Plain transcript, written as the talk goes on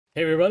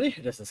Hey everybody,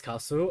 this is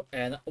Kasu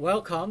and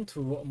welcome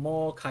to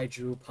more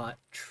Kaiju Part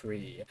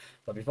 3.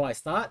 But before I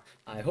start,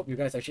 I hope you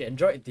guys actually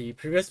enjoyed the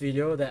previous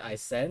video that I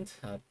sent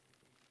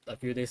a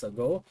few days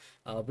ago,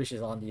 which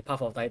is on the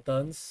Path of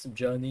Titans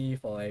journey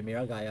for a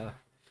Miragaya.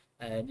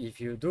 And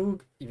if you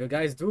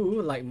guys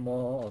do like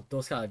more of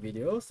those kind of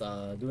videos,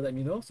 do let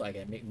me know so I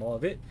can make more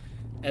of it.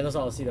 And also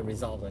I'll see the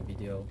result of the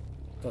video,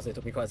 because it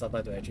took me quite some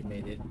time to actually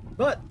make it.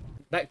 But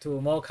back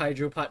to more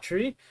Kaiju Part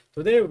 3.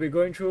 Today we'll be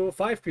going through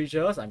 5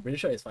 creatures. I'm pretty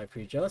sure it's 5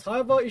 creatures.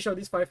 However, each of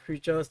these 5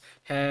 creatures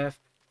have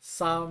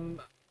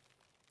some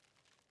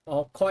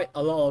or quite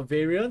a lot of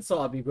variants, so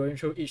I'll be going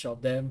through each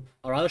of them,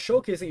 or rather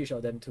showcasing each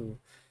of them too.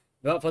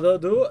 Without further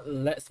ado,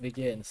 let's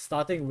begin.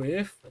 Starting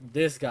with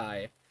this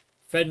guy,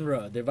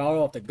 Fenrir,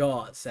 Devourer of the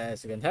Gods.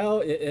 As you can tell,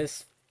 it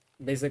is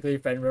basically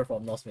Fenrir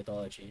from Norse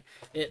mythology.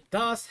 It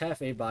does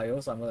have a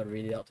bio, so I'm going to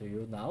read it out to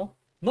you now.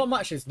 Not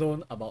much is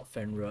known about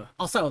Fenrir,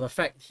 outside of the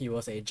fact he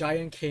was a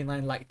giant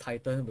canine-like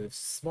titan with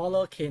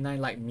smaller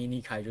canine-like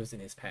mini kaijus in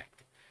his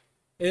pack.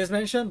 It is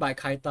mentioned by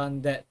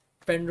Kaitan that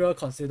Fenrir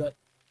considered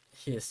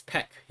his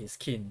pack his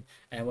kin,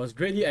 and was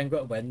greatly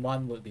angered when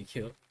one would be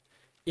killed,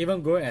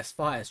 even going as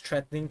far as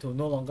threatening to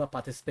no longer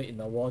participate in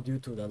the war due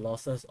to the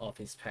losses of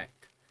his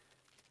pack.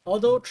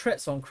 Although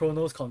threats from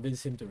Kronos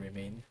convinced him to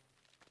remain.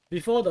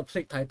 Before the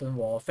Plague Titan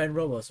War,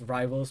 Fenrir was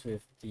rivals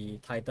with the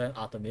Titan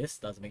Artemis,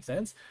 doesn't make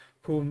sense,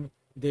 whom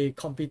they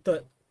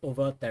competed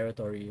over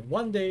territory.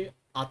 One day,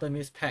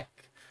 Artemis'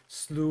 pack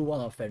slew one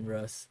of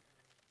Fenrir's.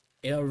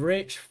 In a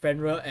rage,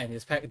 Fenrir and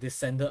his pack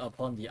descended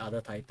upon the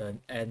other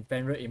Titan, and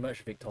Fenrir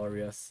emerged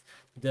victorious.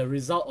 The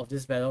result of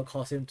this battle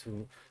caused him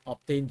to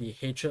obtain the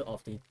hatred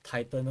of the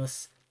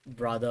Titanous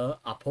brother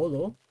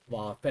Apollo,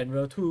 while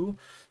Fenrir too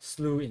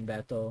slew in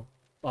battle.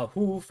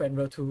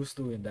 Fenrir too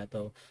slew in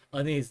battle,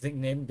 earning his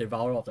nickname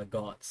Devourer of the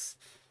Gods.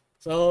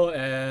 So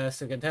as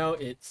you can tell,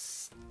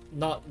 it's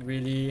not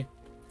really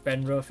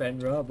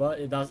Fenrir, but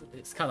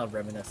it's kind of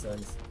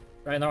reminiscence.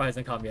 Right now it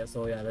hasn't come yet,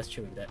 so yeah, let's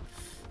chill with that.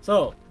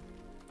 So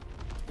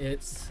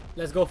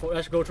let's go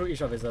through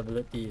each of his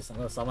abilities. I'm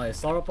gonna summon a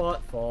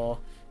sauropod for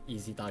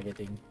easy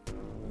targeting.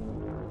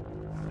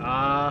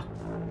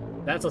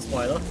 That's a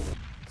spoiler.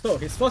 So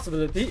his first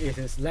ability is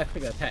his left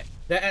click attack.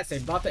 That adds a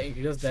buff that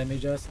increases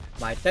damages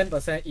by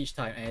 10% each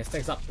time, and it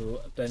stacks up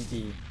to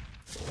 20.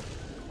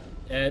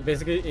 And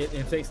basically it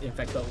inflicts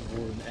infected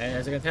wound, and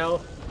as you can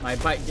tell, my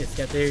bite is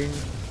getting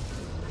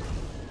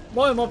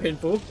more and more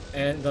painful,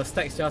 and the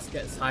stacks just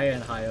gets higher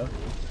and higher.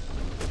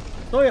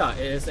 So yeah,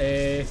 it's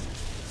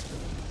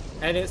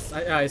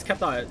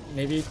capped out at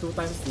maybe 2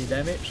 times the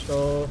damage,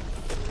 so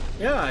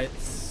yeah,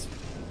 it's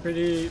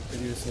pretty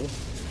useful.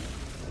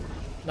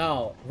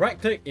 Now,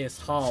 right click is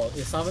Howl.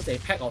 It summons a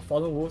pack of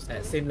fallen wolves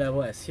at same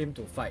level as him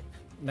to fight.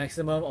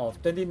 Maximum of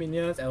 20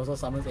 minions, and also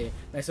summons a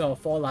maximum of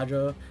 4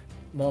 larger,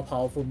 more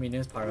powerful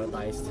minions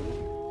prioritized.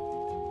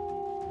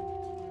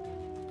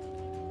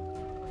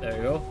 There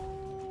we go.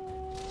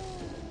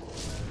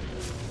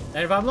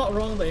 And if I'm not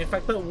wrong, the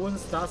infected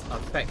wounds does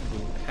affect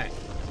the pack.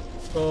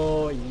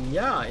 So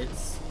yeah,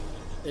 it's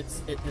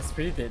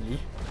pretty deadly,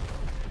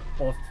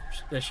 for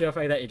the sheer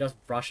fact that it just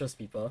brushes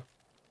people.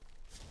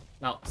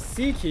 Now,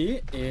 C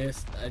key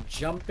is a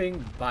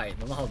jumping bite.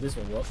 Don't know how this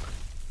will work.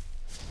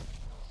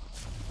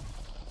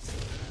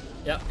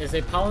 Yep, it's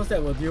a pounce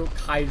that will deal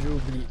Kaiju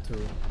bleed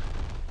too.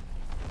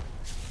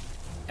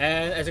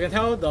 And as you can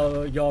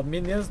tell, your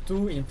minions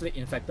do inflict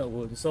infected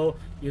wounds. So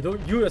you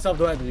yourself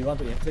don't have to be the one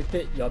to inflict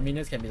it. Your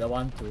minions can be the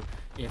one to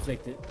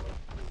inflict it.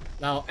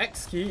 Now,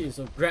 X key is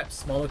to grab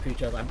smaller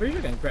creatures. I'm pretty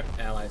sure you can grab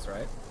allies,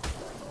 right?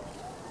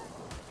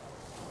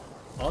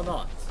 Or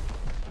not.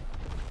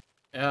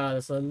 Yeah,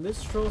 there's a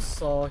Listro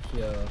Saw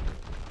here.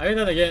 I mean,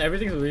 then again,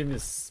 everything to him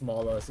is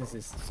smaller since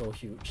it's so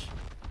huge.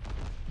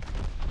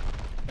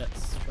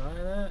 Let's try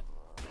that.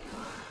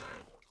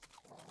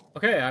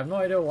 Okay, I have no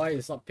idea why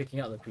it's not picking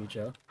up the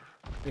creature,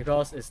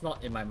 because it's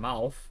not in my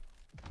mouth.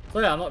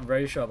 So yeah, I'm not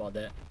very sure about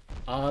that.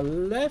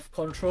 Left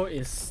control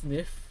is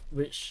Sniff,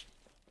 which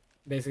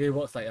basically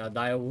works like a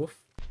dire wolf.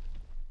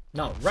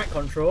 Now, right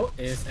control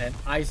is an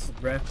Ice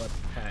Breath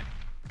attack,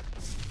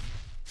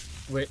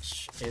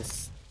 which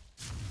is...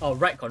 Oh,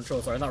 right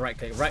control, sorry, not right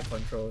click. Right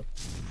control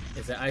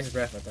is an Ice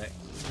Breath attack.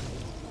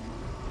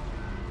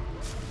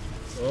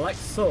 Like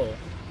so.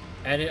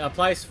 And it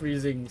applies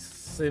freezing,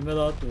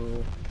 similar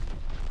to...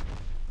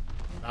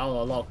 I don't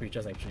know, a lot of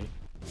creatures actually.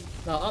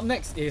 Now up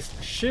next is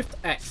Shift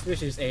X,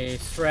 which is a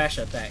thrash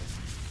attack.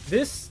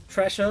 This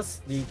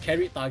thrashes the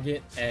carried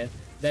target and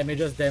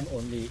damages them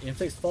only.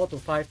 Inflicts 4 to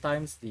 5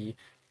 times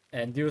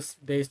and deals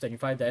base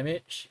 25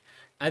 damage.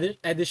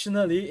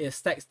 Additionally, it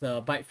stacks the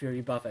Bite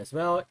Fury buff as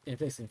well.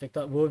 Inflicts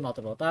infected wound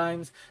multiple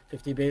times,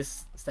 50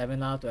 base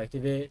stamina to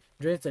activate,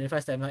 drains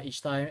 25 stamina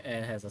each time,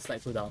 and has a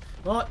slight cooldown.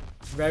 Not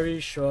very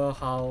sure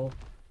how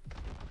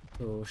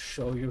to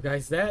show you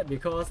guys that,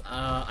 because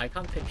I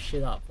can't pick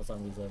shit up for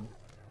some reason.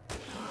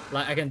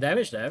 Like, I can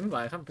damage them, but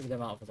I can't pick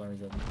them up for some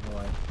reason. I don't know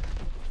why.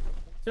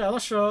 So yeah, I'm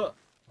not sure,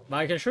 but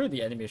I can show you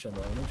the animation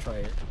though. Let me try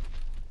it.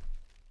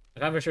 I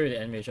can't even show you the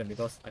animation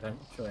because I can't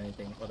show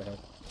anything. What the hell?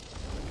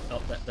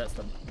 Oh, that's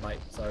the bite,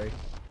 sorry.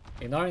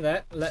 Ignoring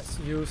that, let's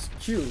use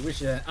Q,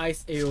 which is an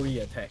ice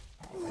AoE attack.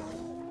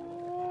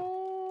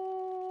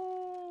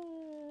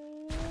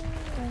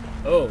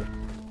 Oh,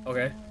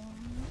 okay.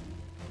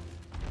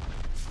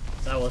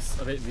 That was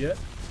a bit weird.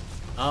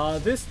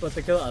 This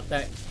particular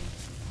attack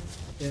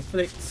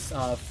inflicts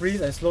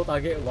freeze and slow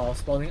target while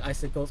spawning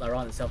icicles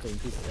around itself to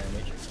increase its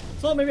damage.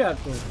 So maybe I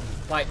have to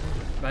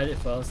bite it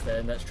first,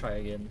 then let's try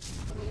again.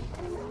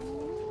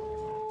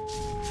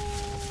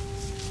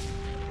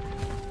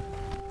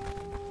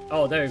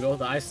 Oh, there you go,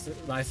 the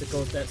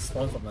icicles that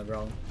spawn from the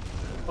ground.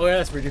 Okay,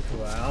 that's pretty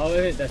cool. I'll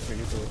admit that's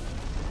pretty cool.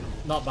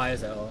 Not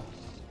biased at all.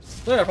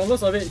 So yeah, from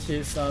looks of it,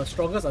 his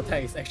strongest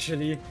attack is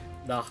actually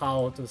the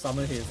Howl to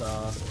summon his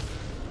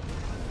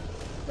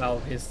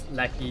his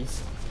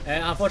lackeys.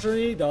 And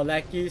unfortunately, the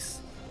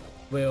lackeys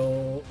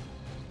will,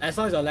 as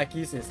long as your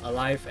lackeys is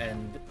alive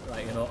and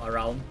like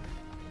around,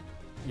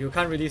 you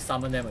can't really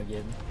summon them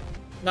again.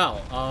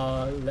 Now,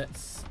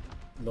 let's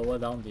lower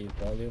down the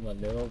volume a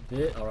little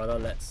bit, or rather,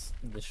 let's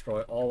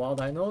destroy all wild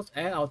dinos,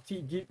 and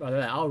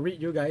I'll read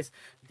you guys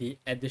the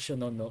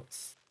additional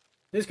notes.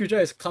 This creature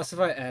is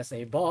classified as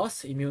a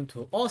boss, immune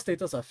to all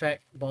status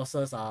effect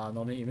bosses are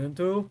normally immune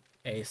to,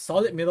 a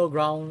solid middle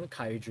ground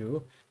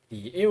kaiju.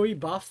 The AoE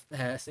buff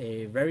has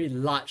a very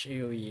large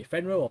AoE.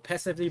 Fenrir will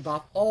passively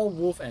buff all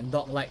wolf and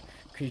dog-like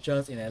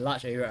creatures in a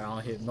large area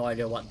around him. No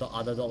idea what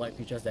other dog-like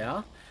creatures there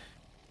are.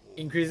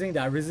 Increasing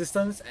their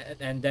resistance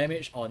and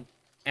damage on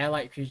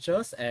allied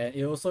creatures, and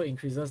it also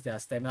increases their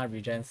stamina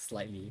regen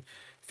slightly.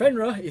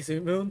 Fenrir is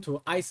immune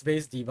to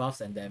ice-based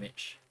debuffs and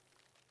damage.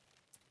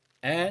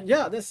 And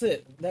yeah, that's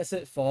it. That's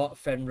it for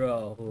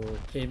Fenrir, who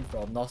came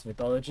from Norse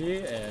mythology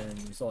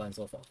and so on and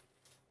so forth.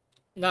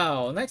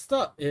 Now, next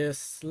up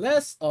is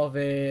less of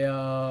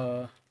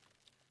a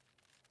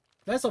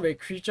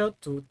creature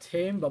to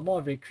tame, but more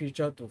of a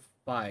creature to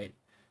fight.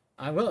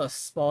 I'm gonna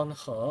spawn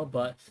her,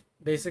 but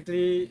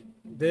basically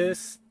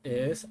this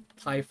is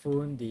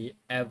Typhoon the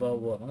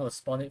Everworm. I'm gonna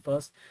spawn it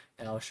first,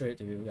 and I'll show it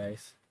to you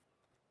guys.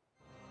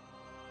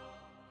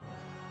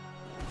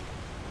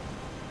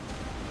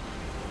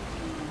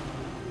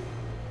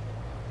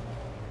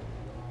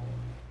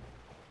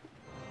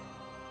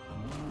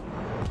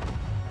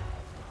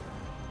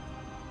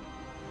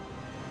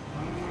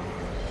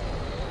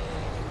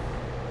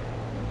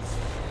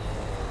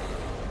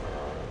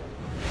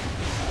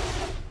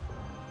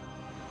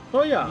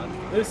 So yeah,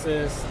 this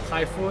is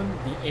Typhoon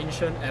the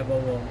Ancient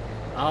Everworm.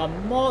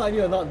 More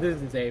likely or not,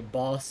 this is a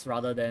boss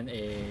rather than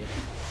a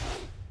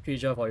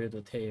creature for you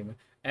to tame.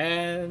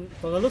 And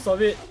from the looks of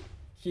it,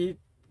 he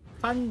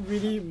can't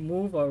really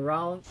move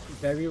around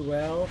very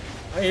well.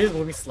 I mean, he's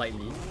moving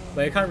slightly,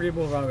 but he can't really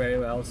move around very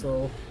well,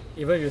 so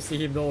even if you see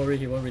him, don't worry,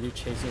 he won't really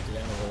chase you to the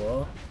end of the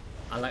world,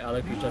 unlike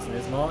other creatures in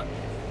this mod.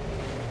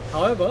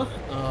 However,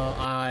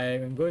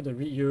 I'm going to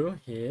read you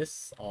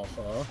his or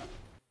her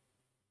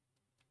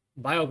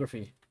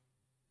biography.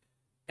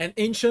 An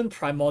ancient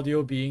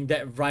primordial being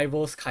that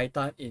rivals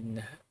Kaitan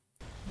in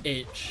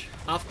age.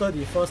 After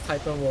the first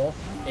Titan War,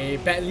 a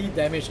badly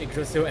damaged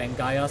Yggdrasil and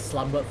Gaia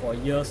slumbered for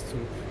years to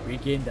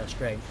regain their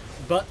strength.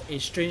 But a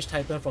strange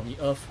Titan from the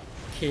earth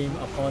came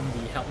upon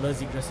the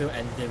helpless Yggdrasil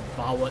and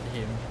devoured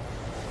him.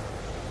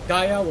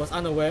 Gaia was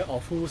unaware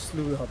of who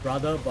slew her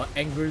brother, but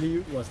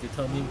angrily was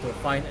determined to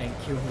find and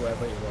kill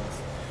whoever it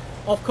was.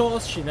 Of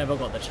course, she never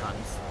got the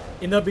chance.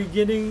 In the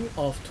beginning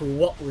of To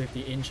Walk with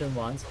the Ancient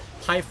Ones,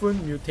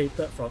 Typhoon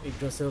mutated from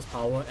Yggdrasil's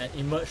power and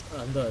emerged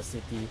under a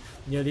city,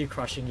 nearly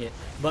crushing it.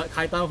 But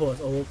Kaitan was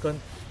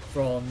awoken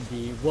from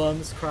the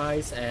worm's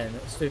cries and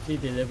swiftly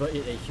delivered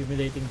it a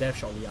humiliating death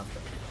shortly after.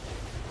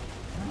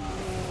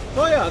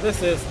 So yeah,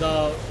 this is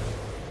the...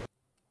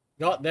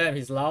 God damn,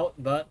 he's loud,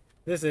 but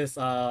this is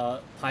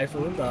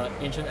Typhoon, the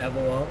Ancient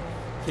Everworm.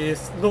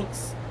 His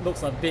looks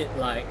a bit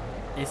like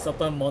a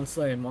certain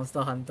monster in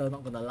Monster Hunter,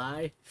 not gonna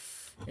lie.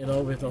 You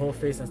know, with the whole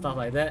face and stuff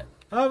like that.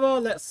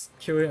 However, let's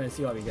kill him and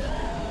see what we get.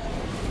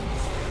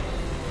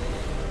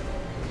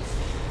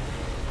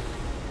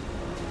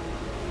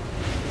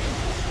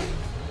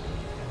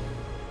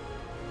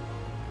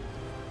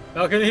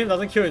 Well, killing him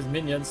doesn't kill his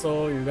minions,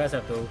 so you guys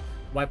have to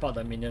wipe out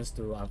the minions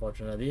too,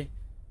 unfortunately.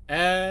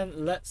 And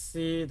let's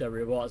see the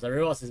rewards. The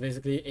rewards is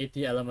basically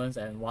 80 elements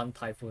and 1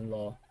 Typhoon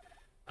Law.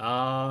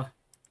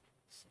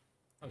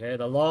 Okay,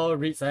 the law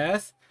reads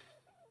as: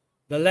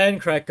 the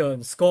land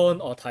kraken, scorn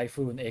or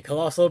typhoon, a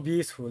colossal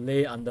beast who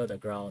lay under the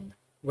ground,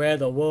 where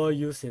the wood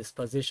used his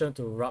position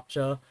to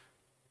rupture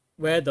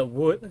and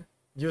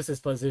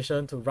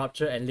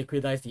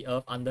liquidize the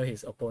earth under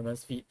his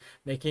opponent's feet,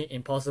 making it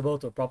impossible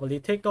to properly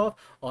take off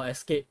or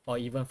escape or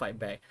even fight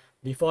back,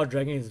 before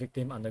dragging his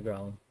victim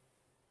underground.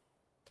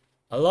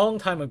 A long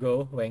time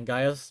ago, when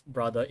Gaia's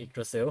brother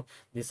Yggdrasil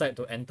decided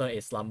to enter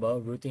a slumber,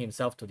 rooting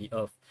himself to the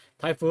earth,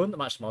 Typhoon,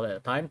 much smaller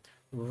at the time,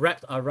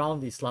 wrapped around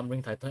the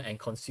slumbering titan and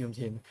consumed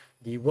him.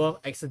 The worm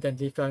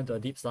accidentally fell into a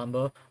deep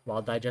slumber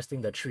while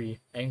digesting the tree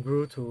and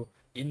grew to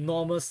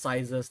enormous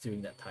sizes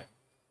during that time.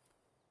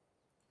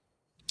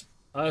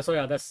 So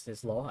yeah, that's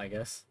his law, I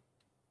guess.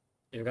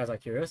 if you guys are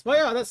curious. But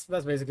yeah, that's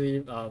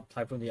basically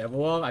Typhoon the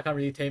Everworm. I can't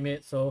really tame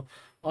it, so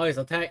all his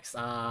attacks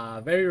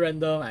are very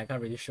random. I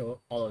can't really show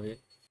all of it.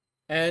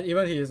 And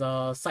even his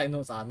side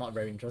notes are not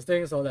very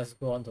interesting, so let's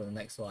go on to the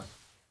next one.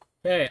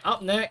 Okay,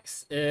 up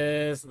next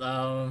is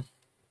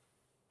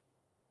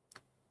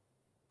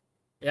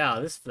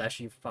yeah, this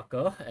flashy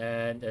fucker,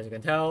 and as you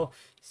can tell,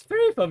 it's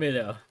very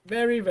familiar.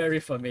 Very, very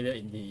familiar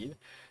indeed.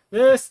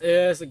 This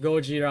is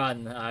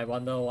Gojiran. I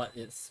wonder what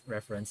it's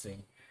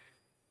referencing.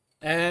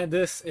 And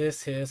this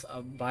is his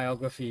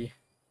biography.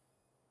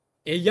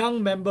 A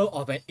young member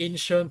of an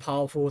ancient,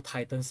 powerful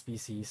Titan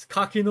species,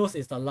 Kakinos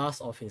is the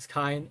last of his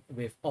kind,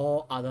 with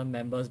all other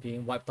members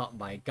being wiped out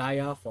by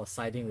Gaia for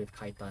siding with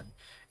Kaitan.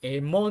 A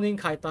mourning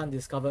Kaitan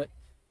discovered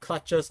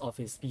clutches of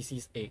his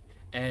species' egg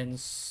and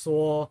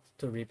swore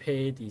to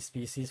repay the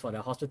species for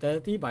their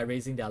hospitality by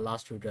raising their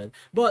last children,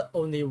 but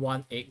only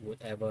one egg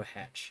would ever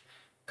hatch.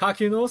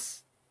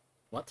 Kakinos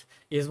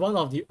is one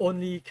of the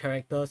only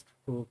characters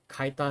who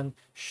Kaitan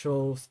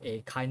shows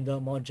a kinder,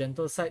 more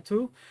gentle side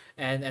to,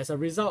 and as a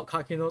result,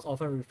 Kakinos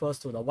often refers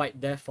to the White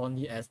Death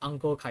fondly as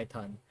Uncle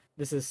Kaitan.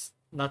 This is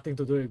nothing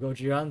to do with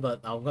Gojiran, but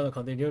I'm going to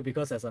continue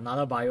because there's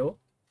another bio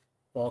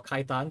for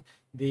Kaitan.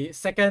 The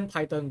second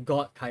Titan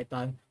god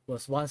Kaitan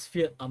was once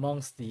feared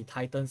amongst the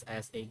Titans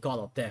as a god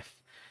of death.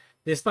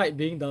 Despite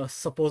being the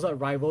supposed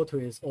rival to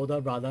his older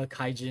brother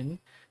Kaijin,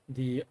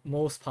 the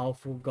most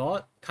powerful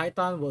god,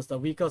 Kaitan was the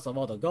weakest of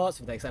all the gods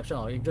with the exception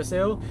of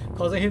Yggdrasil,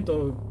 causing him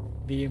to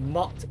be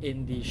mocked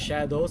in the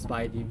shadows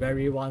by the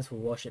very ones who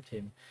worshipped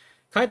him.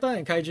 Kaitan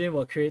and Kaijin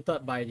were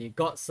created by the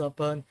god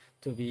serpent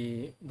to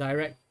be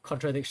direct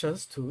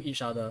contradictions to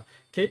each other.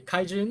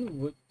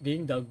 Kaijin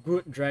being the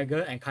good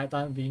dragon and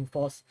Kaitan being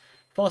forced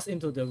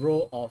into the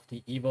role of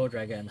the evil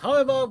dragon.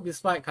 However,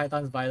 despite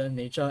Kaitan's violent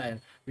nature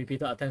and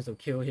repeated attempts to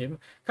kill him,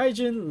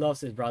 Kaijin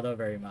loves his brother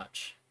very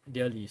much.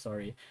 Dearly,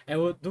 sorry,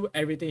 and would do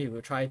everything he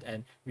would try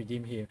and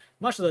redeem him,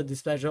 much to the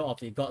displeasure of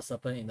the god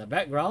serpent in the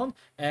background.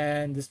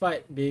 And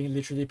despite being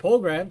literally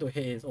programmed to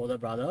hate his older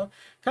brother,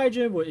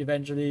 Kaijin would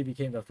eventually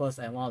become the first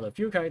and one of the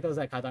few characters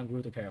that Kaitan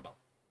grew to care about.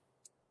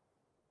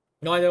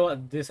 No idea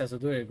what this has to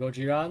do with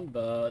Gojiran,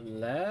 but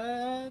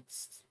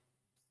let's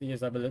see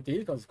his ability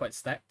because it's quite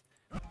stacked.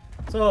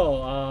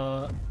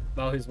 So,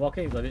 well, his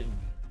walking is a bit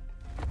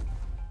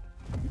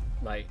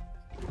like,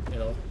 you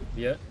know,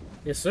 weird.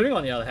 His swimming,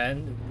 on the other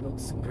hand,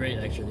 looks great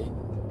actually.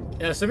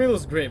 Yeah, swimming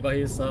looks great, but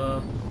his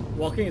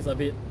walking is a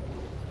bit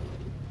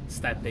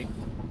static.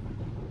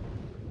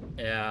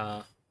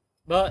 Yeah,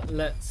 but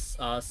let's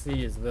see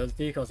his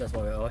ability because that's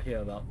what we're all here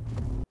about.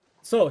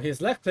 So his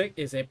left click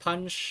is a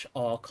punch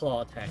or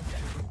claw attack.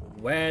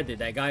 Where did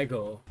that guy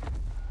go?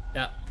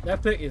 Yeah,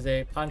 left click is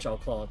a punch or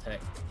claw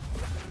attack,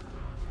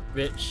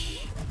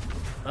 which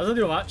doesn't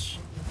do much.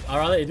 Or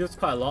rather, it does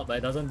quite a lot, but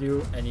it doesn't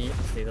do any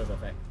status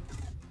effect.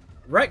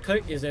 Right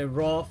click is a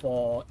raw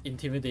for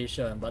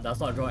intimidation, but does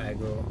not draw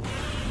aggro.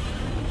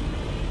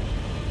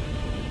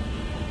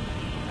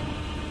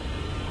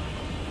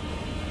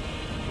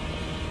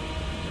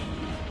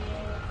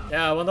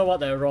 Yeah, I wonder what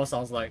that raw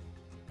sounds like.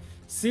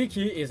 C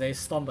key is a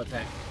stomp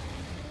attack,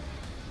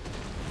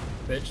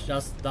 which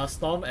just does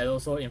stomp and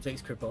also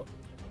inflicts cripple.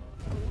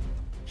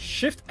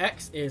 Shift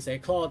X is a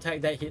claw attack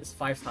that hits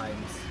 5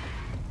 times.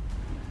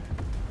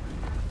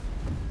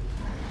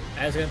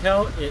 As you can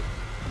tell, it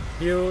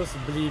deals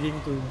bleeding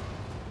too.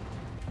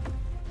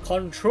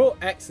 Control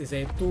X is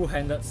a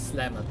two-handed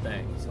slam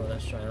attack, so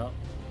let's try it out.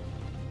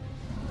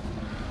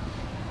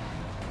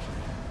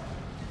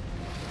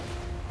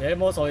 Okay,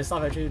 most of his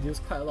stuff actually deals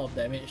quite a lot of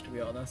damage, to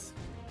be honest.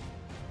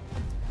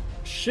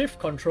 Shift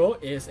Control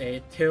is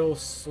a tail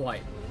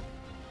swipe.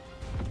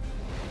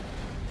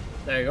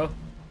 There you go.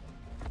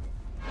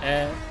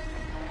 And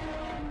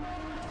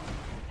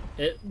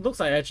it looks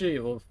like actually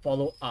it will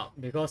follow up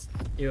because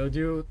it will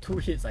do 2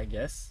 hits, I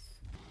guess.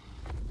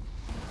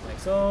 Like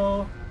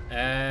so,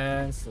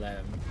 and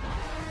slam.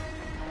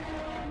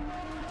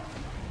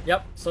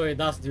 Yep, so it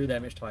does do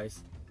damage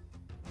twice.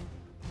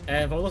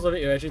 And for most of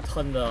it, it will actually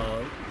turn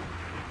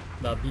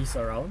the beast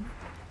around.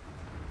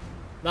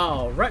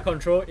 Now, right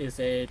control is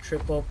a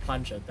triple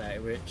punch attack,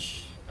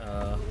 which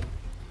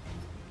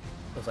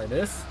looks like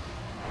this.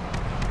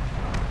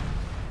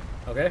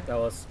 Okay, that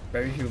was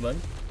very human.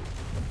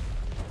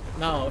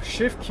 Now,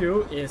 Shift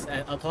Q is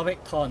an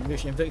atomic taunt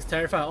which inflicts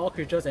terrify on all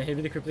creatures and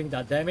heavily crippling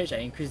their damage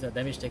and increase the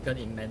damage taken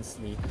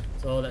immensely.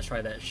 So let's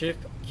try that. Shift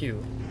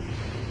Q.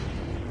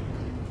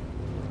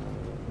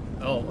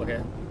 Oh,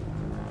 okay.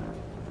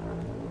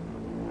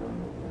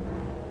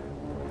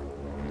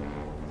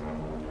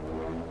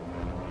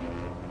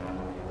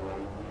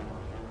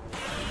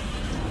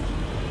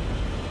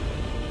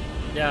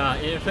 Yeah,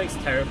 it inflicts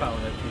terrify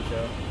on the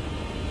creature.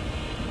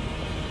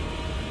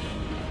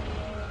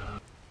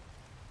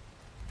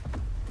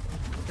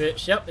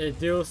 Which, yep, it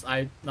deals,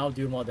 I now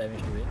deal more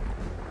damage to it.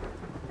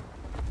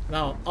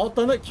 Now,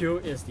 alternate Q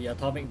is the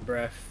atomic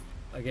breath.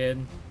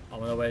 Again, I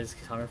don't know where it's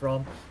coming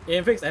from. It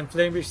inflicts and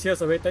flame which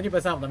seals away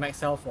 20% of the max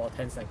health for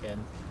 10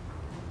 seconds.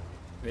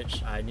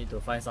 Which I need to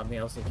find something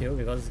else to kill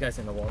because this guy's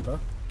in the water.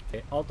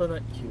 Okay,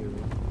 alternate Q.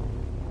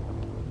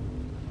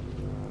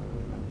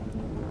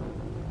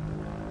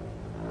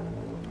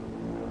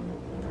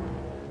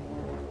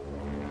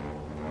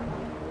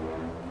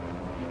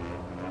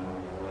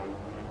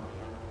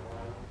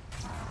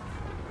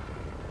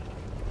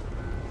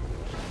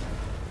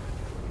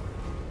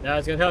 Yeah,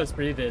 as you can tell, it's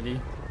pretty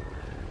deadly.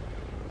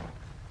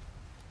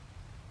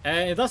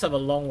 And it does have a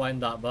long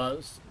wind up,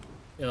 but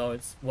you know,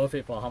 it's worth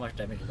it for how much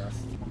damage it does.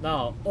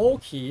 Now,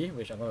 O-Key,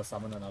 which I'm going to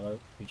summon another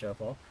creature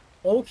for.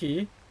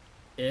 O-Key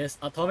is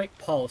Atomic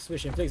Pulse,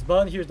 which inflicts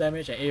burn, huge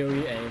damage, and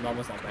AoE, and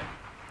enormous knockback.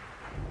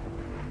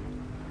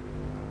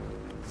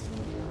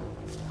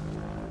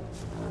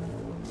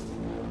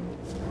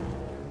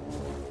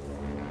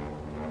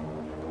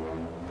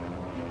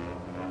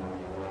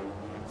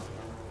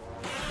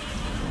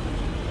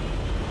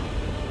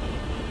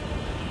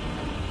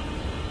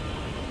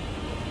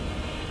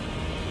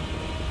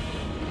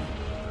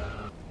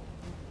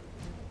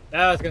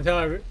 Yeah, as you can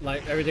tell,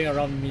 like everything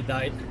around me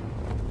died.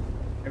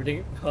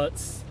 Everything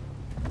hurts.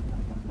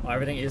 Or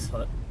everything is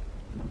hurt.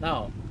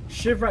 Now,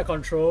 shift right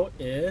control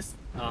is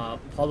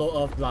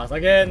Hollow Earth Blast.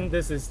 Again,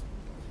 this is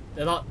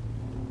they're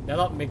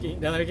making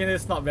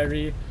this not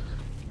very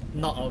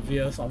not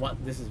obvious on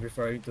what this is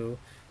referring to.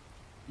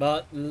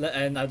 But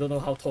and I don't know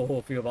how Toho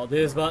will feel about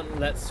this, but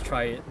let's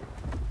try it.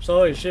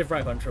 So it's shift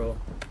right control.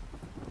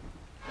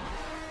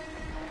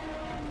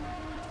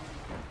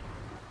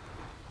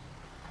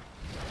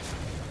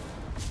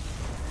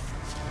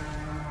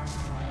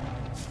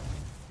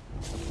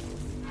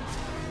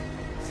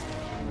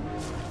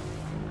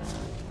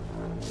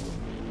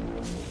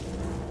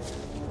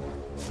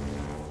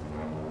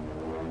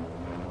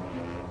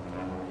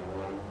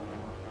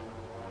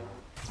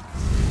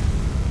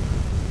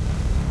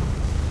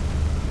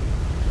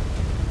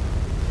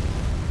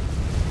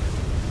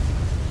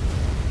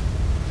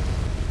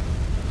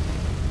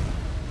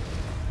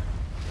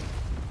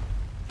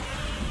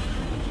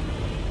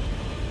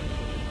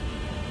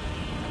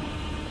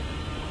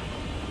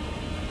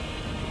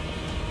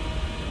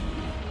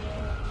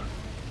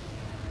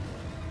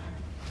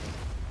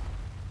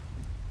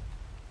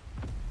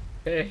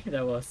 Okay,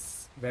 that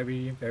was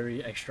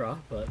very extra,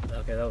 but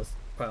okay, that was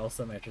quite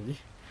awesome actually.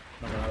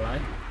 Not gonna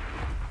lie.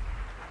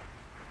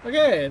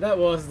 Okay, that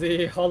was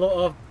the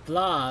Hollow Earth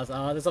Blast.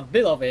 There's a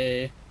bit of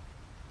a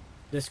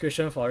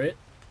description for it.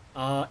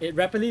 It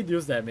rapidly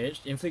deals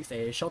damage, inflicts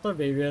a shorter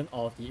variant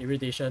of the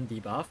irritation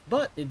debuff,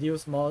 but it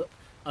deals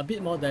a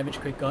bit more damage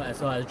quicker,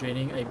 as well as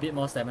draining a bit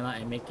more stamina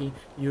and making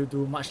you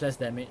do much less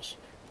damage,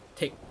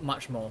 take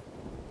much more.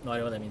 No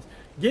idea what that means.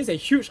 Gains a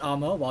huge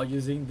armor while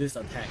using this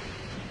attack.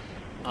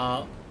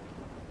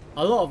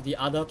 A lot of the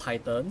other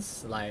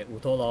titans like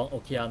Utolong,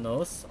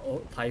 Okeanos,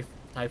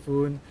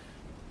 Typhoon,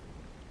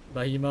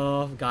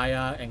 Behemoth,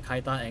 Gaia, and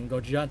Kaitan and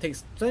Gojiran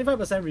takes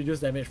 25%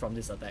 reduced damage from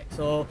this attack.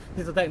 So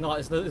this attack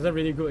isn't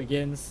really good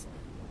against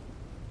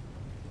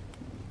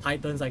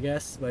titans, I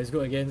guess, but it's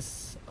good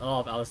against a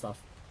lot of other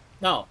stuff.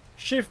 Now,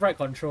 shift right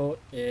control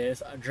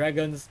is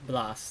Dragon's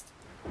Blast.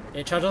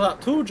 It charges up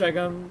 2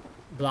 Dragon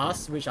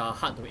Blasts, which are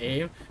hard to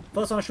aim.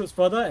 First one shoots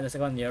further and the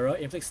second one nearer,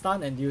 inflicts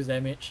stun and deals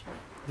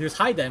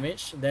high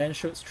damage, then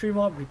shoots 3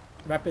 more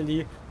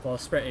rapidly for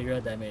spread area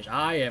damage.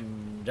 I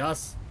am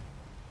just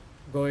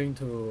going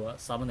to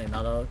summon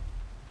another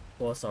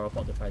Poor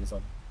Sauropod to try this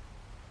on.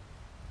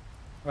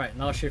 Right,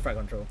 now shift right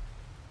control.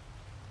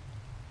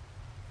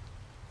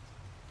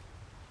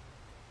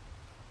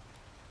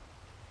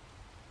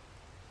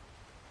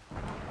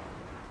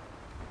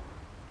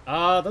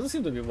 Doesn't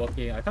seem to be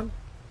working. I can't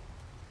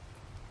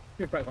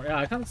shift right control. Yeah,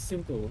 I can't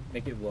seem to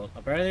make it work.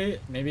 Apparently,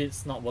 maybe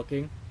it's not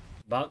working.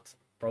 Bugged,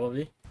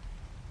 probably.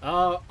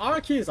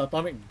 R key is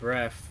Atomic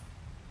Breath,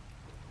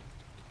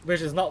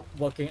 which is not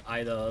working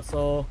either.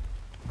 So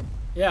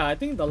yeah, I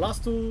think the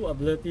last 2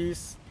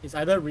 abilities is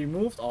either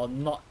removed or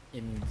not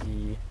in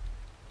the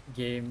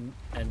game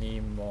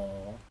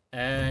anymore.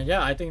 And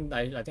yeah, I think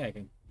I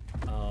can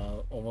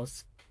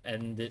almost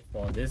end it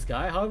for this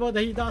guy. However,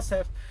 he does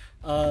have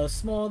a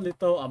small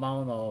little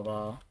amount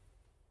of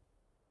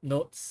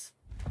notes.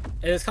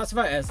 It is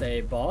classified as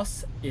a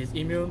boss, is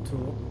immune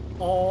to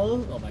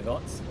all, oh my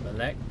god, the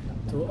lag,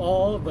 to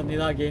all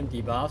vanilla game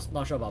debuffs,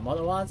 not sure about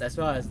modern ones, as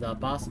well as the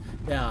buffs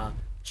that are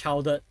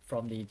childed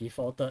from the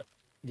default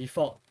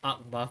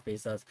Ark buff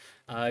bases.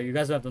 You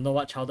guys will have to know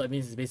what childed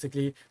means. Is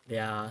basically they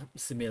are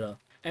similar.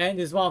 And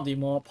it's one of the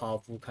more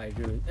powerful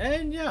kaiju.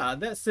 And yeah,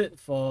 that's it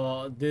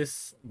for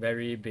this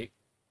very big,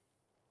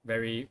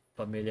 very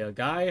familiar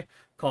guy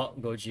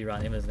called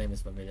Gojira. His name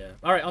is familiar.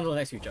 Alright, on to the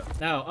next feature.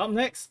 Now, up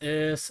next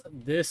is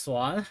this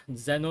one,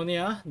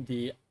 Xenonia,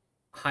 the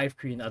Hive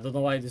Queen. I don't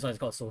know why this one is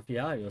called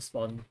Sophia. It will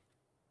spawn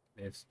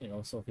with, you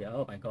know, Sophia.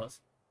 Oh my god.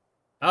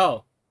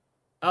 Oh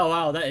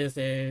wow, there's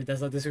a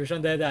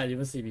description there that I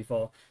didn't see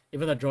before.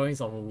 Even the drawings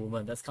of a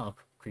woman, that's kind of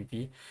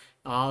creepy.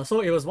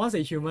 So it was once a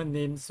human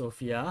named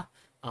Sophia.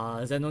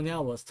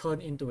 Xenonia was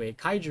turned into a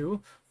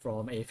kaiju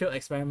from a failed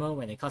experiment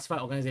when a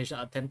classified organization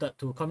attempted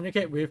to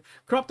communicate with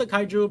corrupted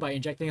kaiju by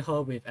injecting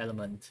her with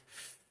element.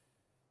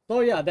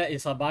 So yeah, that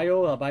is her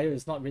bio. Her bio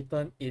is not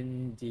written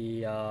in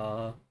the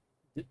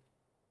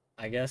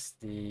I guess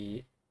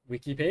the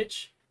wiki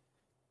page.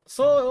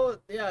 So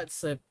yeah,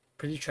 it's a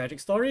pretty tragic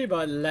story,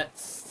 but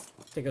let's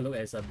take a look at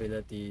his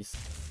abilities.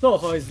 So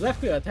for his left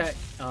click attack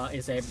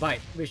is a bite,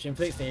 which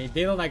inflicts a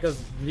Deinonychus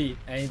bleed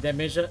and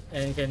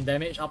can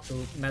damage up to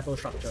metal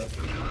structures.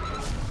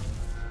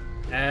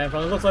 And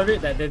from the looks of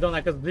it, that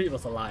Deinonychus bleed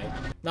was a lie.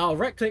 Now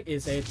right click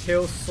is a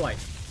tail swipe,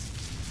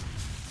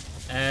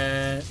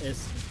 and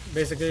it's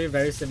basically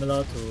very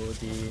similar to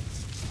the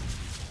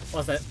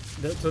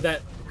to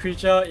that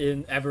creature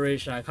in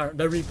Aberration.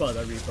 The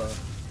Reaper.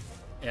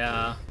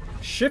 Yeah.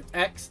 Shift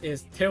X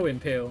is tail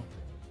impale,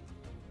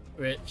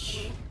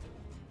 which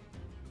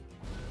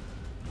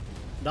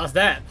does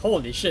that.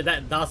 Holy shit,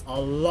 that does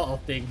a lot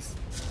of things.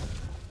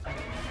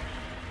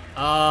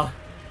 How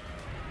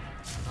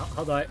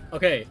do I?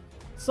 Okay,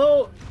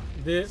 so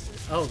this.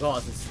 Oh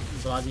god, it's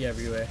bloody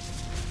everywhere.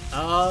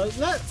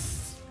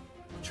 Let's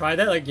try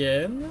that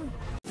again.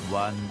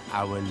 1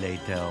 hour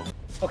later.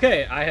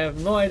 Okay, I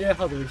have no idea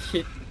how to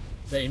hit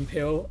the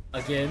impale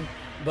again,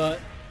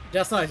 but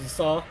just now as you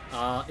saw,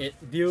 it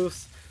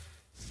deals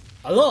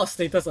a lot of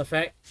status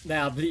effects that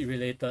are bleed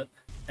related,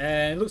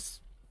 and looks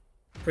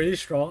pretty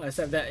strong,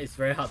 except that it's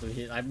very hard to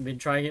hit. I've been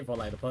trying it for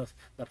like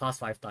the past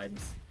 5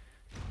 times.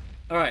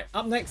 Alright,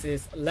 up next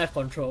is left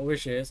control,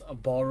 which is a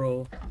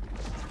borrow.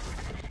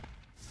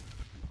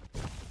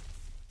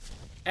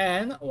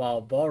 And while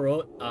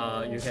borrowed,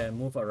 you can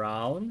move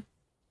around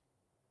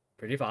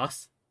pretty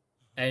fast,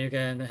 and you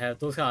can have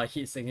those kind of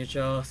hit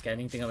signature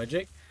scanning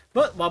thingamajig.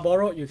 But while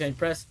borrowed, you can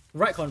press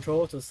right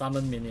control to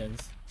summon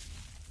minions.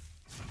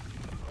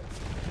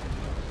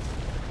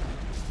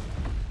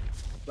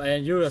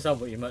 And you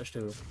yourself will emerge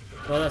too.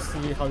 So let's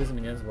see how these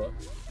minions work.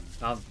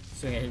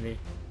 Swing and hit me.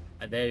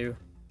 I dare you.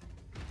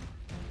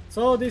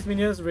 So these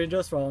minions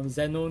ranges from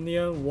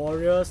Xenonian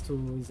warriors to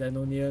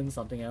Xenonian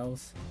something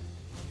else.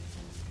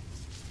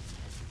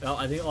 Well,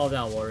 I think all of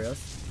them are warriors.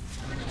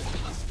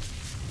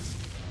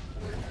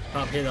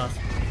 Come hit us.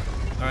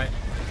 Alright.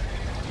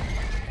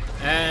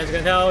 And as you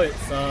can tell,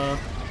 it's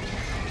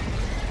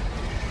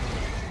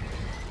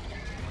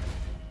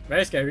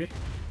very scary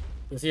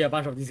to see a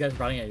bunch of these guys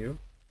running at you.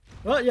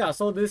 Well, yeah,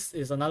 so this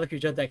is another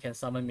creature that can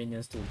summon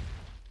minions too.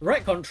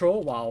 Right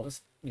control, while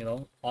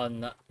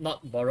on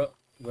not borrowed,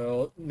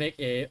 will make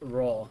a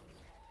roar,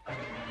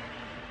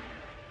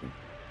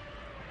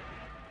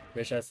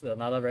 which has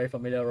another very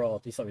familiar roar.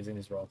 Please stop using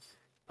this roar.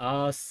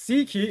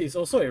 C key is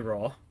also a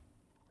roar,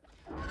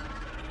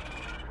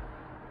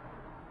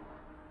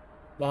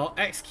 while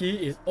X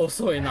key is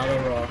also another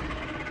roar.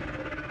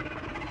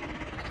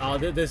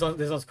 This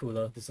one's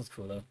cooler. This one's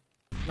cooler.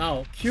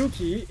 Now, Q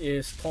key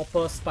is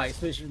Topper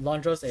Spikes, which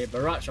launches a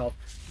barrage of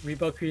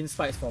Reaper Queen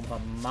spikes from her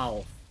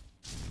mouth.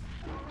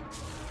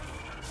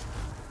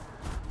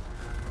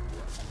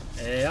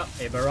 Yep,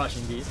 a barrage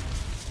indeed.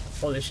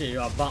 Holy shit, you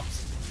are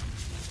buffed.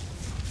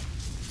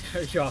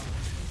 You are...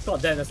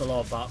 God damn, there's a lot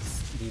of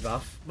buffs,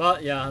 debuff.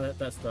 But yeah,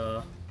 that's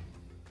the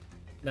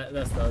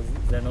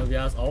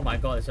Xenovias. Oh my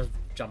god, it's just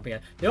jumping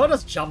at... They all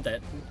just jumped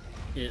at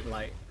it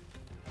like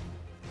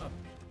a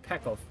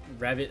pack of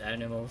rabid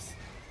animals.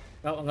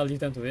 Well, I'm gonna leave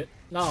them to it.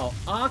 Now,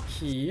 R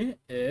key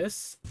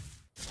is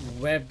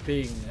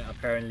webbing,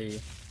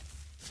 apparently,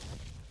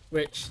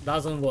 which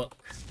doesn't work.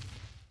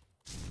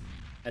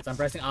 As I'm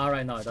pressing R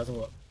right now, it doesn't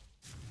work.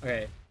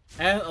 Okay,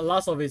 and the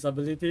last of its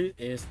ability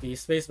is the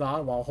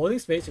spacebar. While holding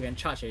space, you can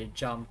charge a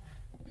jump.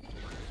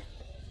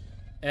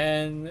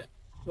 And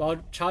while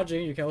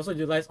charging, you can also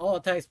utilize all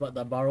attacks but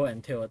the burrow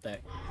and tail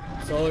attack.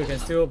 So you can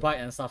still bite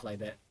and stuff like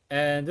that.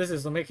 And this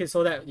is to make it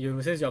so that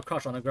since you're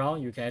crouched on the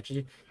ground, you can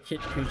actually hit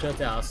creatures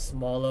that are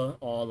smaller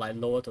or like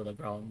lower to the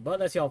ground. But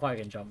let's see how far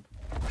you can jump.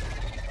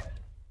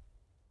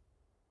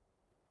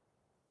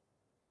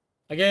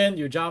 Again,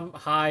 you jump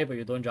high, but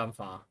you don't jump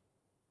far.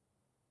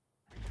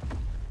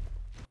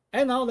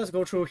 And now let's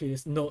go through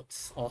his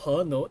notes, or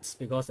her notes,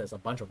 because there's a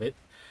bunch of it.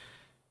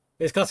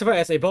 It's classified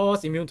as a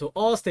boss, immune to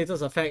all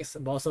status effects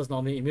bosses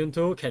normally immune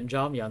to, can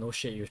jump, yeah no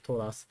shit, you've told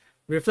us.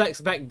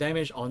 Reflects back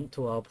damage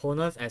onto her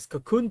opponents as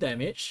cocoon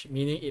damage,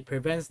 meaning it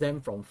prevents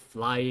them from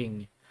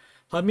flying.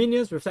 Her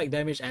minions reflect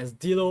damage as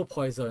Dilo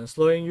poison,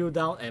 slowing you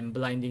down and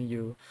blinding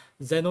you.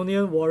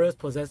 Xenonian warriors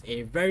possess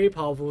a very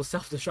powerful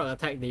self-destruct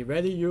attack they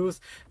rarely use,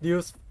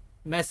 deals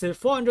massive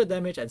 400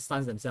 damage and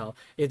stuns themselves.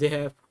 If they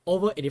have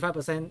over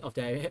 85% of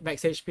their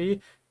max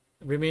HP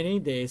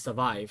remaining, they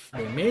survive.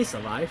 They may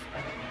survive.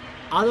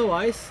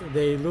 Otherwise,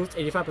 they lose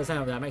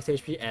 85% of their max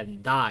HP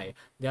and die.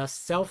 Their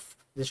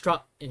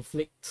self-destruct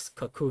inflicts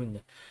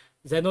cocoon.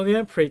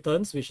 Xenonian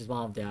Pratons, which is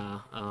one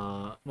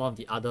of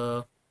the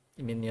other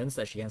minions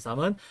that she can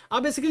summon,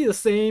 are basically the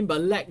same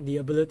but lack the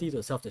ability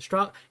to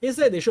self-destruct.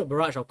 Instead, they shoot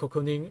barrage of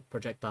cocooning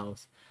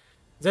projectiles.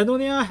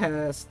 Xenonia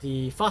has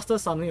the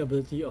fastest summoning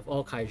ability of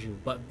all kaiju,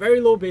 but very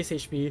low base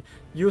HP.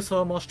 Use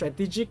her more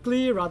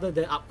strategically rather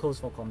than up close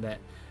for combat,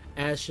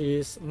 as she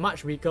is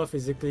much weaker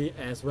physically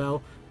as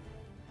well,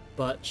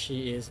 but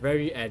she is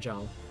very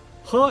agile.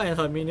 Her and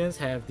her minions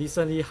have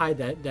decently high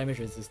damage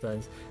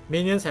resistance.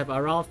 Minions have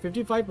around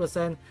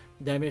 55%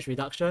 damage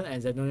reduction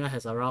and Xenonia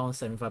has around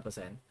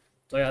 75%.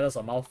 So yeah, that's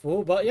a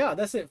mouthful, but yeah,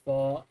 that's it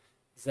for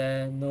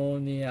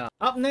Xenonia.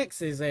 Up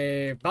next is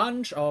a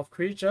bunch of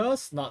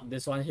creatures, not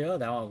this one here,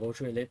 that one I'll go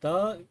through it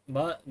later,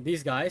 but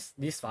these guys,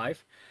 these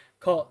 5,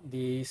 called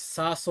the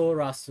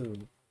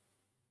Sasorasu.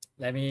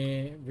 Let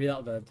me read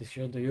out the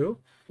description to you.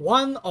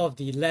 One of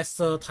the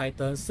lesser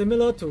titans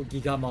similar to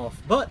Gigamoth,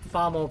 but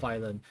far more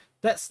violent.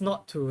 That's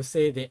not to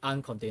say they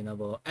aren't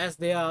containable, as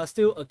they are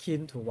still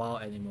akin to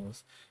wild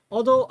animals.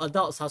 Although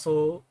adult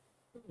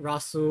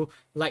Sasorasu,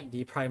 like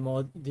the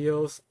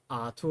primordials,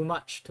 are too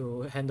much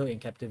to handle in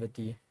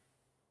captivity.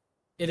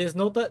 It is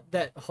noted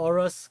that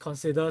Horus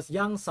considers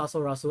young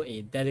Sasorasu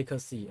a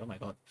delicacy. Oh my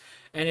god.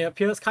 And it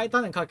appears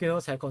Kaitan and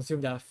Kakinos have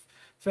consumed their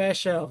fair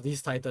share of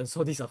these titans,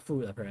 so these are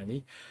food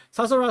apparently.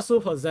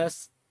 Sasorasu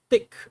possess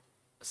thick,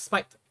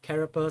 spiked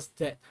carapace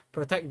that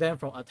protect them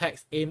from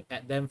attacks aimed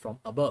at them from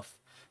above.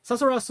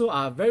 Sasorasu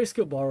are very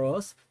skilled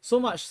borrowers, so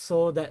much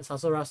so that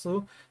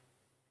Sasorasu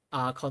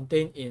are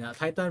contained in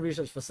Titan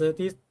research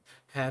facilities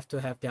have to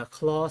have their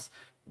claws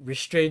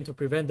restrained to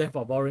prevent them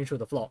from boring through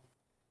the floor.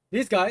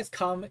 These guys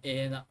come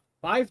in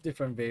 5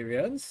 different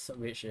variants,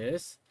 which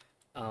is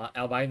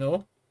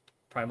Albino,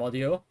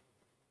 Primordial,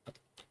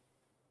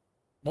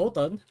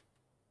 Molten,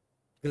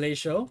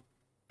 Glacial,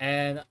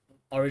 and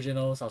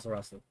Original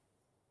Sasorasu.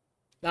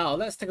 Now,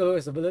 let's take a look at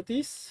his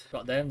abilities.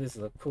 Got them. This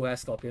is a cool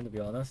ass scorpion, to be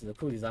honest. It's a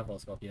cool design for a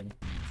scorpion.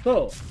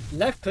 So,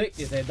 left click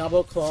is a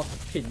double claw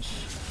pinch.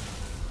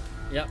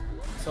 Yep,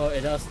 so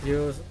it does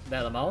deal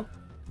that amount.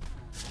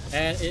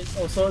 And it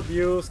also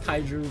deals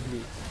Kaiju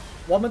bleed.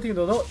 One more thing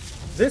to note,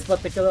 this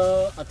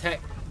particular attack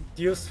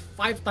deals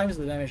 5 times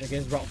the damage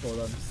against rock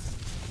golems.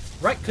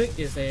 Right click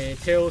is a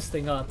tail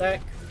stinger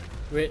attack,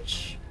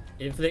 which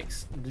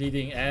inflicts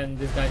bleeding, and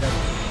this guy does.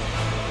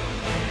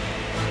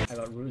 I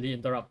got rudely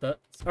interrupted.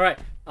 Alright,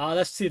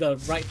 let's see the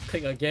right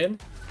click again,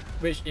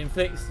 which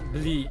inflicts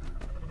bleed,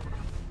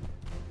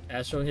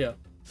 as shown here.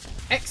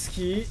 X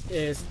key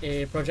is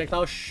a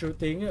projectile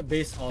shooting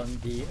based on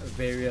the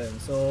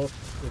variant. So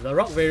with the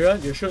rock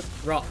variant, you shoot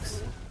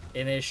rocks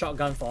in a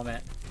shotgun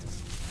format.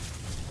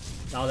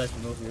 Now let's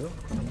remove you.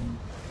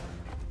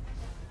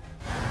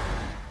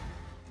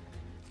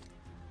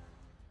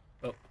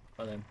 Oh,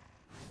 got them.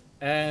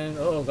 And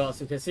oh god,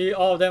 so you can see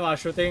all of them are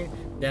shooting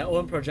their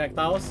own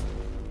projectiles.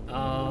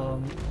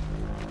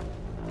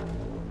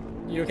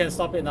 You can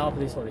stop it now,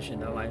 please. Holy shit,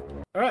 never mind.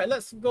 Alright,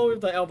 let's go with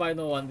the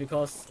albino one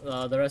because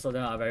the rest of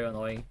them are very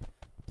annoying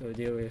to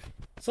deal with.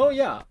 So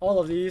yeah, all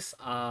of these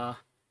are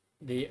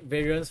the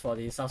variants for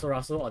the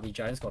Sasorasu or the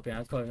giant scorpion.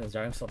 I call it the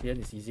giant scorpion,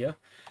 it's easier.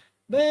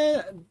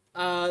 Then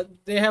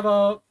they have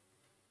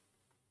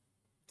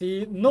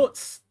the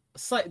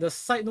side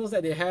notes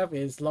that they have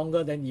is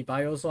longer than the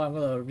bio, so I'm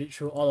gonna read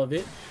through all of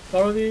it,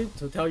 probably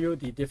to tell you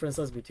the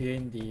differences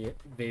between the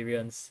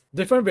variants.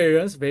 Different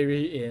variants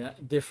vary in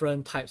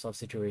different types of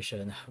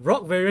situation.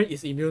 Rock variant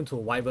is immune to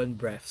wyvern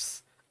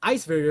breaths.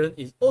 Ice variant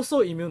is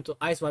also immune to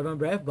ice wyvern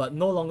breath, but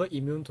no longer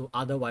immune to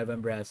other wyvern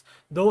breaths,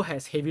 though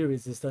has heavy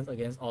resistance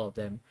against all of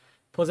them.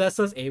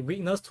 Possesses a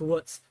weakness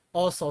towards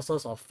all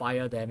sources of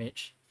fire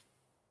damage.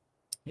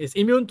 Is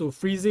immune to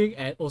freezing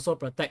and also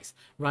protects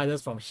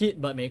riders from heat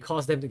but may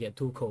cause them to get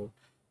too cold.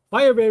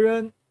 Fire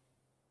variant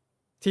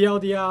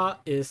TLDR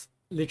is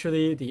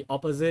literally the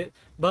opposite,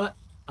 but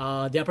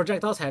their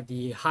projectiles have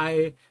the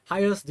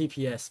highest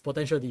DPS,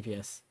 potential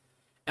DPS.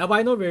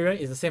 Albino variant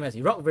is the same as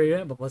the rock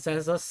variant but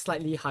possesses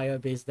slightly higher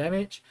base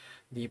damage.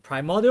 The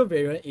primordial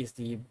variant is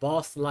the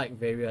boss-like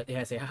variant. It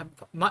has a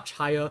much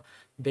higher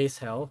base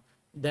health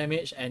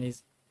damage and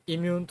is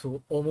immune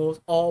to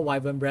almost all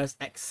wyvern breaths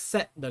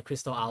except the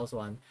Crystal Owls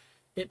one.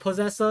 It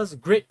possesses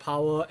great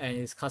power and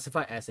is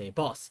classified as a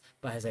boss,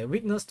 but has a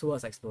weakness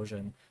towards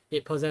explosion.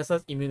 It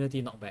possesses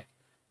immunity knockback.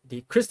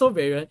 The Crystal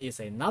variant is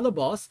another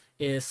boss.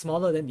 It is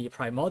smaller than the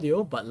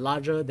Primordial but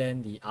larger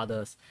than the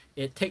others.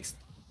 It takes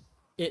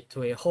it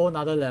to a whole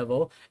nother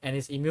level and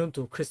is immune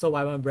to Crystal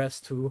Wyvern Breaths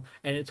too,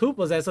 and it too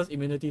possesses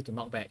immunity to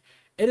knockback.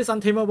 It is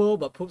untamable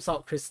but poops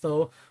out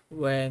crystal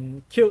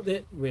when killed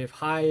it with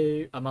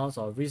high amounts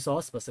of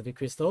resource, specific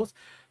crystals.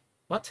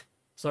 What?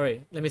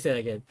 Sorry, let me say it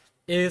again.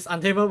 It is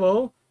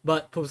untamable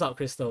but poops out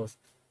crystals.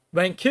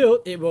 When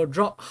killed, it will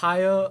drop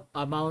higher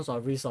amounts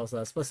of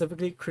resources,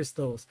 specifically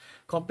crystals,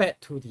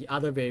 compared to the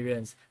other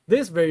variants.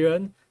 This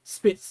variant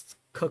spits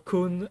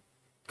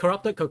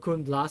corrupted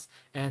cocoon blast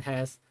and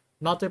has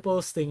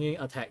multiple stinging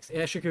attacks.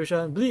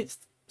 Execution, bleed,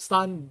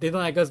 stun,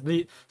 Dinonicus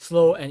bleed,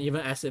 slow, and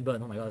even acid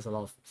burn. Oh my god, that's a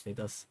lot of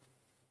status.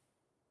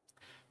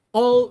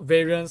 All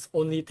variants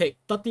only take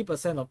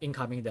 30% of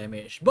incoming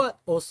damage, but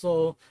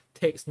also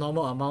takes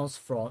normal amounts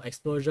from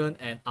explosion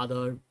and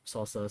other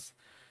sources.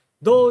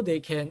 Though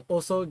they can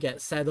also get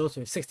saddles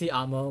with 60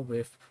 armor,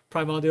 with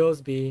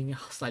primordials being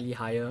slightly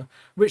higher,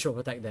 which will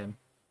protect them.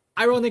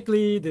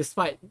 Ironically,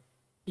 despite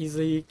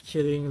easily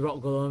killing rock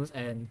golems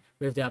and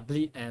with their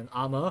bleed and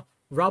armor,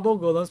 rubble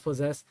golems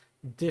possess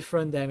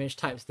different damage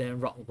types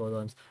than rock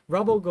golems.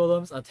 Rubble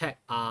golems attack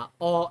are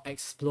all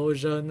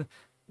explosion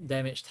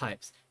damage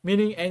types,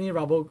 meaning any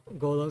rubble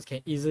golems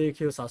can easily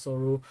kill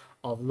Sasori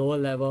of lower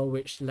level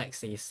which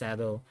lacks a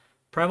saddle.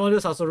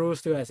 Primordial Sasori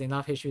still has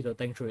enough HP to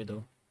tank through it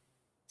though.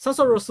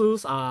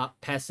 Sasorosus are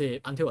passive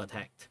until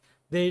attacked.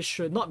 They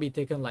should not be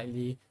taken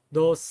lightly,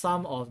 though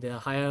some of the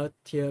higher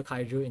tier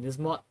kaiju in this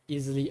mod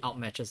easily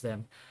outmatches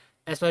them,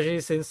 especially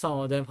since some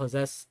of them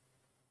possess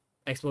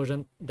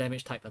explosion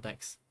damage type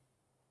attacks.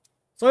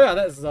 So yeah,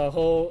 that's the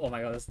whole, oh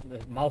my god, that's the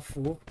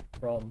mouthful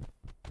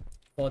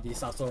for the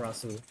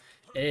Sasorosu.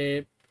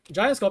 A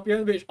giant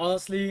scorpion, which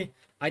honestly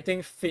I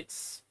think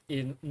fits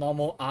in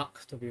normal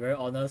Ark, to be very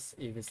honest,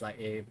 if it's like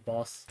a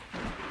boss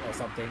or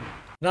something.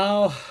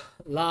 Now,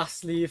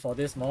 lastly for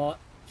this mod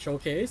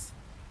showcase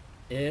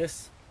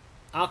is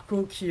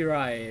Aku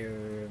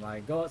Kirai. My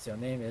god, your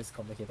name is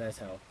complicated as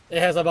hell. It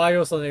has a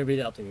bio, so let me read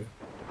it out to you.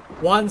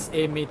 Once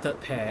a mated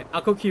pair,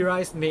 Aku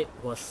Kirai's mate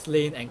was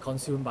slain and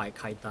consumed by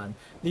Kaitan,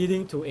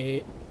 leading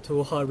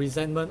to her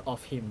resentment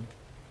of him.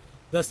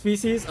 The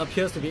species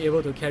appears to be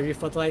able to carry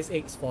fertilized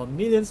eggs for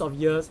millions of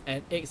years,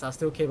 and eggs are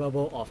still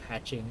capable of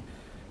hatching.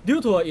 Due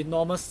to her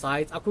enormous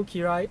size, Aku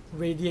Kirai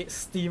radiates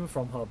steam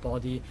from her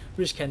body,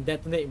 which can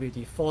detonate with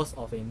the force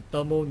of a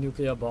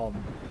thermonuclear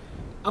bomb.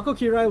 Aku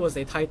Kirai was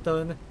a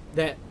titan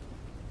that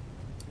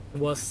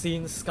was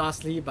seen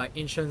scarcely by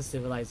ancient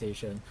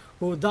civilization,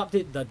 who dubbed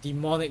it the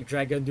demonic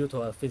dragon due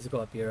to her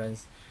physical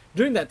appearance.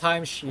 During that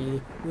time,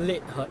 she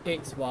laid her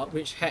eggs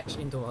which hatched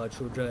into her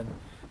children.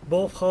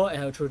 Both her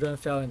and her children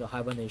fell into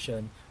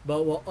hibernation,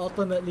 but were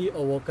ultimately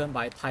awoken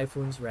by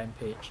Typhoon's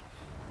rampage.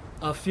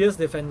 A fierce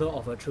defender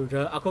of her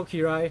children, Aku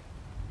Kirai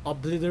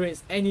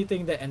obliterates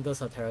anything that enters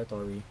her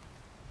territory.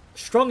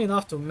 Strong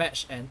enough to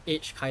match an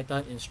aged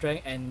Kaitan in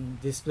strength and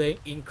displaying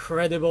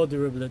incredible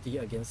durability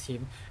against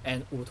him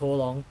and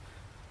Utolong,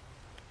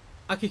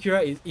 Aku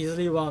Kirai is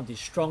easily one of the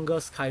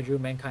strongest kaiju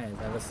mankind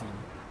has ever seen.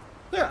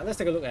 So yeah, let's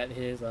take a look at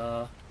his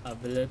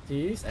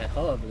abilities, at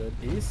her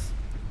abilities.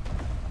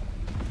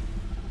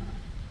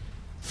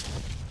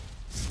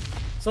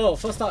 So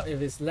first up is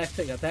his left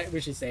click attack,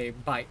 which is a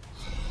bite,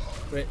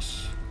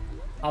 which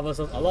covers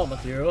a lot of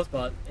materials,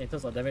 but in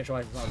terms of damage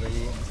wise, it's not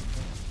really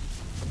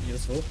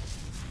useful.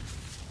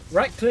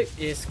 Right click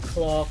is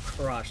claw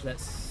crush.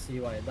 Let's see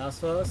what it does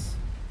first.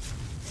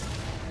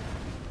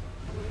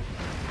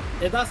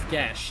 It does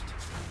gashed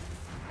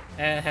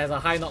and has a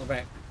high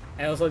knockback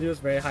and also deals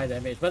very high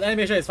damage, but the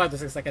animation is 5 to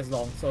 6 seconds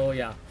long, so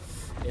yeah,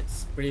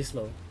 it's pretty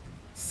slow.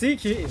 C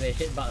key is a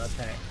headbutt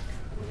attack,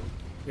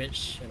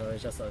 which, you know,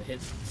 is just a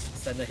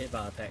standard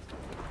headbutt attack,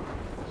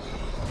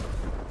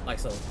 like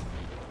so.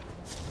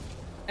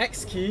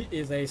 X key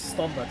is a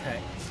stomp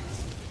attack,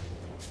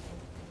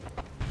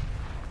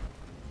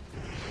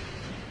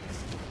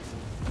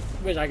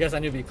 which I guess I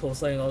need to be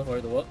closer in order for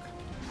it to work.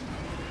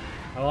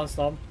 I want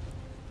stomp.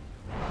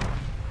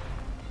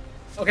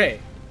 Okay,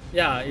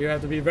 yeah, you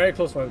have to be very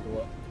close for it to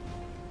work.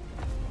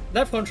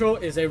 Left control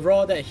is a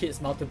roar that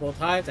hits multiple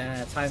times and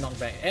has high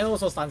knockback, and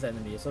also stuns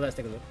enemies, so let's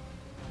take a look.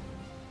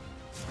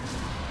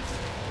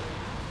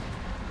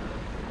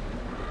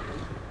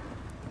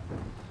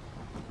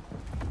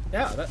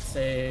 Yeah, that's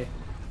a...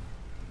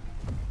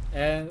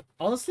 And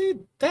honestly,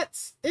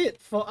 that's it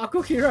for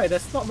Aku Kirai.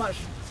 There's not much,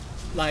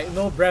 like,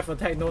 no breath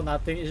attack, no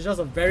nothing. It's just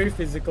a very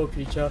physical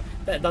creature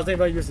that doesn't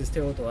even use his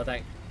tail to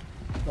attack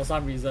for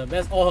some reason.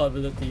 That's all her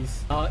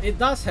abilities. It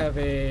does have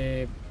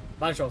a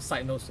bunch of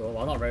side notes though,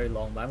 well, not very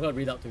long, but I'm gonna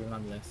read out to you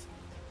nonetheless.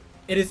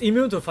 It is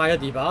immune to fire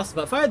debuffs,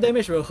 but fire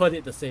damage will hurt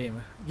it the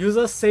same.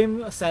 Uses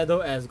same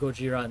saddle as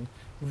Gojiran.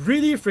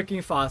 Really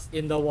freaking fast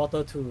in the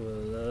water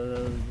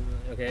too.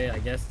 Okay, I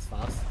guess it's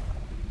fast.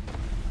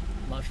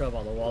 Not sure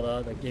about the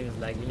water, the game is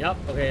lagging. Yup,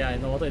 okay, yeah,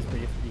 in the water is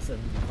pretty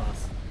decently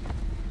fast.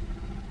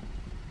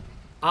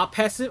 Are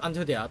passive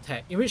until they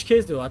attack, in which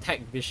case they will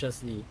attack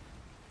viciously.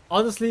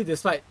 Honestly,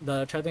 despite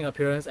the threatening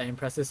appearance and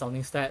impressive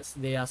sounding stats,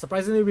 they are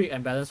surprisingly weak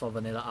and balanced for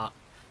vanilla Ark.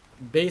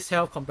 Base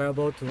health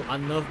comparable to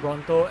unnerved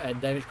Bronto and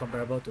damage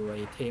comparable to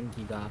a tame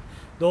Giga,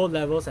 though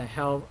levels and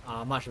health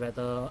are much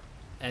better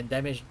and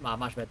damage are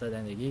much better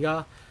than the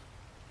Giga.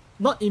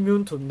 Not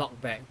immune to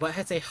knockback, but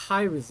has a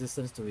high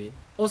resistance to it.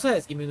 Also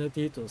has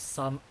immunity to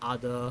some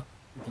other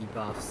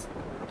debuffs.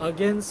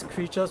 Against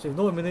creatures with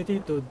no immunity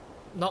to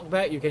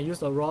knockback, you can use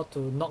the rod to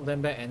knock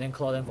them back and then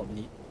claw them for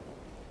bleed.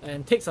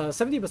 And takes a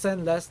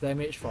 70% less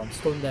damage from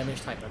stone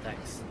damage type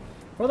attacks.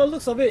 From the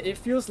looks of it, it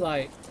feels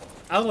like,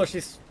 I don't know,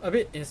 she's a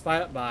bit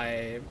inspired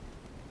by,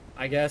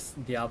 I guess,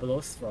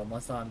 Diablos from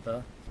Monster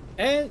Hunter.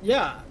 And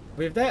yeah,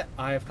 with that,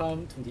 I have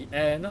come to the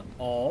end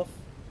of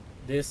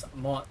this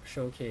mod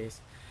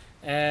showcase.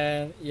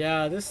 And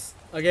yeah, this,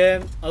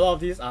 again, a lot of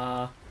these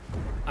are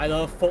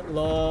either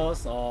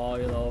folklores or,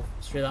 you know,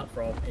 straight up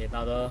from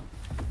another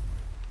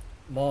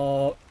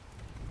more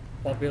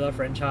popular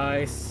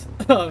franchise,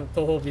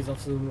 Toho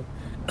Bizotsu.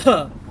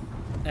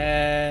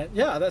 And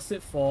yeah, that's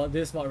it for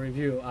this mod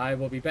review. I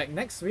will be back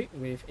next week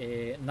with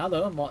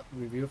another mod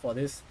review for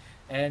this,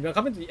 and we're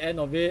coming to the end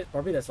of it.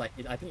 Probably there's like,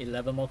 I think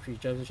 11 more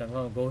creatures, which I'm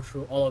going to go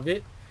through all of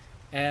it,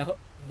 and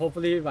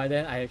hopefully by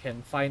then I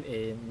can find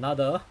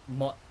another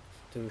mod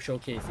to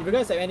showcase. If you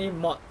guys have any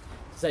mods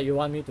that you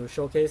want me to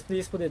showcase,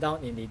 please put it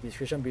down in the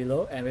description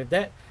below. And with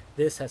that,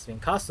 this has been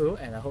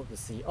Kasu, and I hope to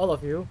see all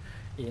of you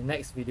in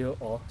next video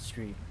or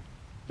stream.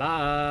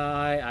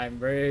 Bye. I'm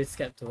very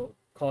scared to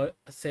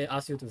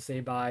ask you to say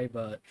bye,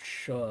 but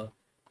sure.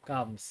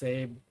 Come,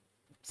 say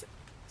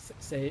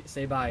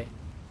bye.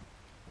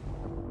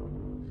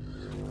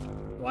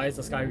 Why is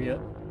the sky weird?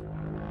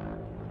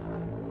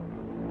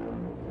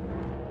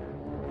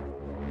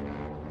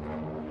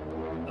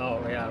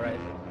 Oh yeah, right.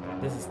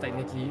 This is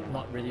technically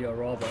not really a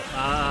robot.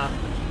 Ah.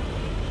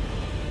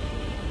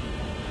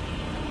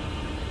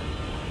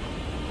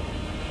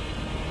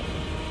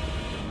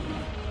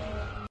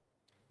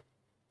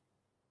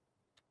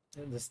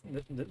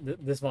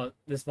 This one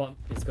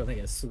is gonna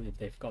get sued if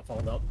they've got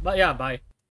found out. But yeah, bye.